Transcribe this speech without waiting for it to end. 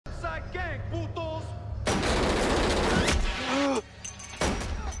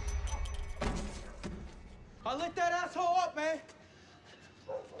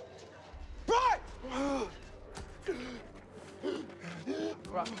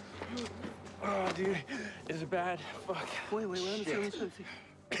Fuck. Oh, dude. Is it bad? Fuck. Wait, let me see.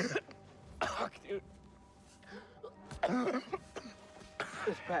 Fuck, dude.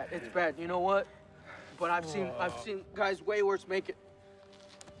 It's bad. You know what? But I've seen guys way worse make it.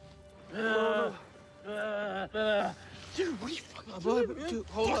 Dude, what are you fucking doing? Dude,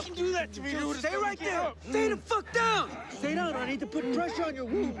 hold up. Do that to me, dude. Stay right there. Stay the fuck down. Stay down. I need to put pressure on your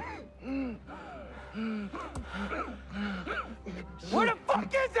wound. Where the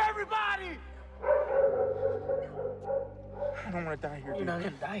fuck is everybody? I don't want to die here, dude. You're not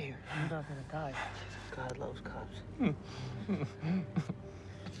gonna die here. You're not gonna die. God loves cops.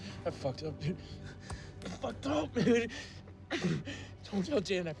 I fucked up, dude. I fucked up, dude. Don't tell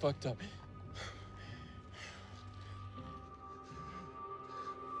Jan I fucked up.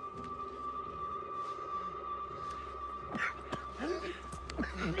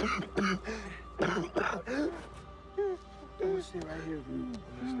 I'm gonna stay right here, dude. I'm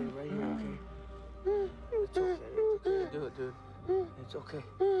gonna stay right here, okay? It's okay. It's okay to do it, dude. It's okay.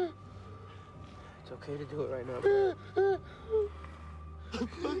 It's okay to do it right now, bro. I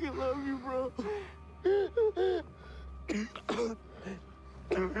fucking love you, bro.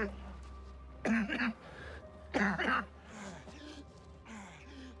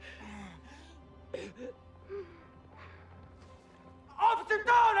 Officer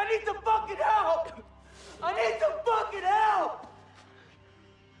Dawn, I need some fucking help! I need some fucking help!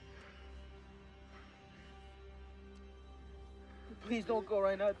 Please don't go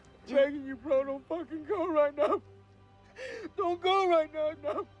right now. Begging you, bro, don't fucking go right now. Don't go right now,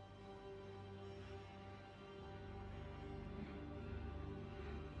 no.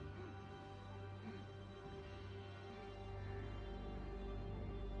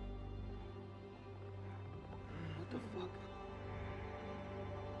 What the fuck?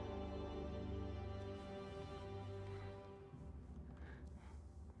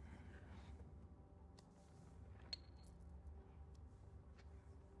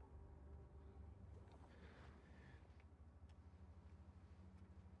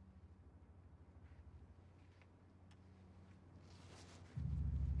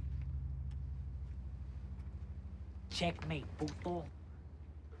 Checkmate, puto.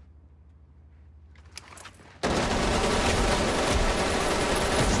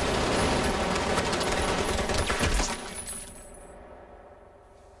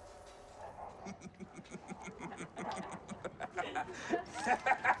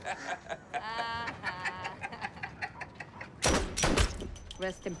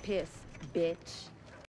 Rest in peace, bitch.